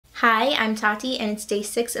Hi, I'm Tati and it's day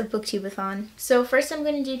 6 of BookTubeAthon. So first I'm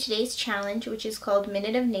going to do today's challenge, which is called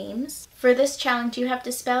Minute of Names. For this challenge you have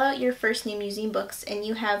to spell out your first name using books and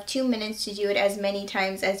you have 2 minutes to do it as many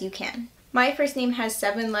times as you can. My first name has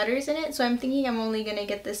 7 letters in it, so I'm thinking I'm only going to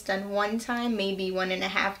get this done one time, maybe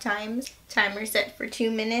 1.5 times. Timer set for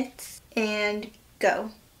 2 minutes and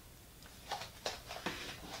go.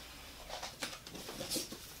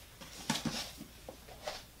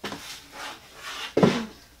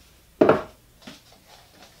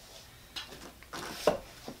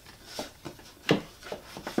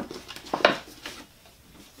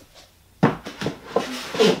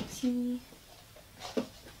 T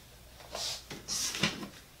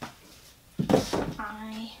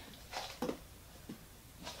I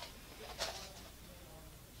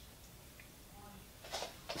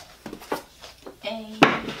A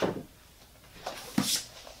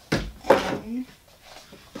N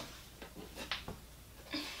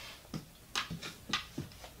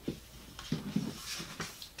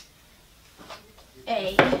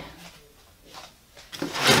A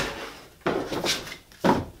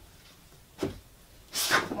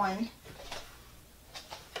one.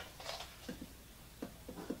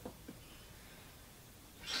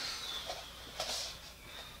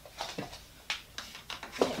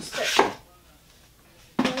 Okay, so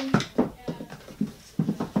 1,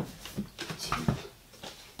 2,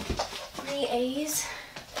 3 A's.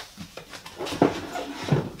 Oh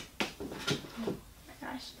my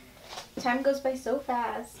gosh, time goes by so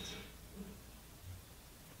fast.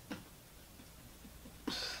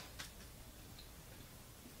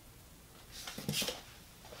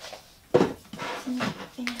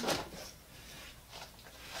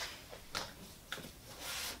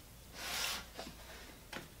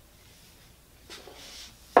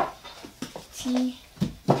 T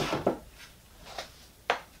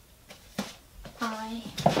I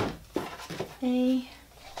A.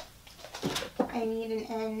 I need an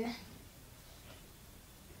N.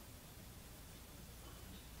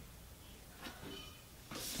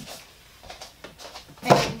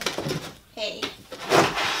 N A.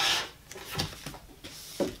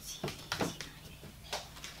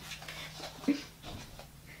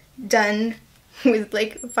 Done with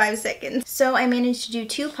like 5 seconds. So I managed to do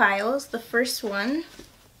 2 piles. The first one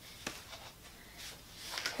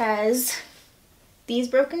has these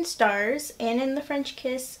broken stars, Anne and the French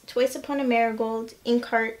Kiss, Twice Upon a Marigold,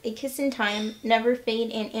 Inkheart, A Kiss in Time, Never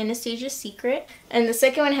Fade, and Anastasia's Secret. And the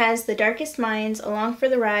second one has The Darkest Minds, Along for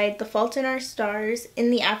the Ride, The Fault in Our Stars, In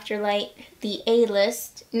the Afterlight, The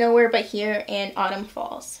A-List, Nowhere But Here, and Autumn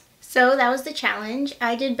Falls. So that was the challenge.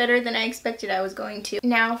 I did better than I expected I was going to.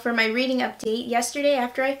 Now for my reading update. Yesterday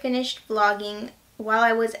after I finished vlogging, while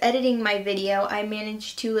I was editing my video, I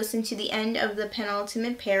managed to listen to the end of The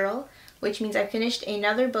Penultimate Peril, which means I finished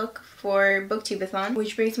another book for BookTubeAthon,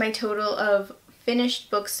 which brings my total of finished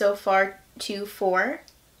books so far to 4.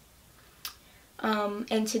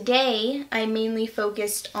 And today I mainly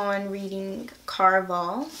focused on reading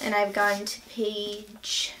Caraval, and I've gotten to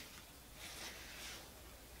page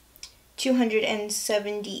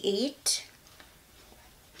 278.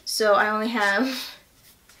 So I only have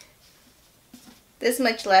this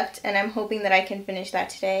much left, and I'm hoping that I can finish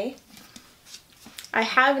that today. I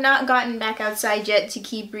have not gotten back outside yet to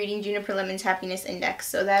keep reading Juniper Lemon's Happiness Index,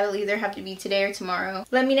 so that'll either have to be today or tomorrow.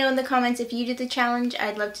 Let me know in the comments if you did the challenge.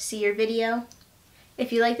 I'd love to see your video.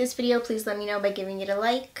 If you like this video, please let me know by giving it a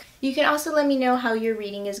like. You can also let me know how your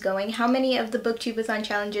reading is going. How many of the BookTubeAthon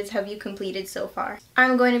challenges have you completed so far?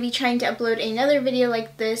 I'm going to be trying to upload another video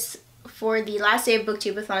like this for the last day of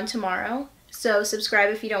BookTubeAthon tomorrow, so subscribe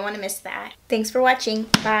if you don't want to miss that. Thanks for watching.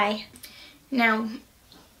 Bye. Now,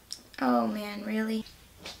 oh man, really?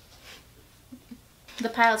 The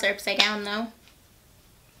piles are upside down though.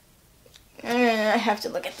 I have to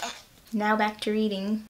look at them. Now back to reading.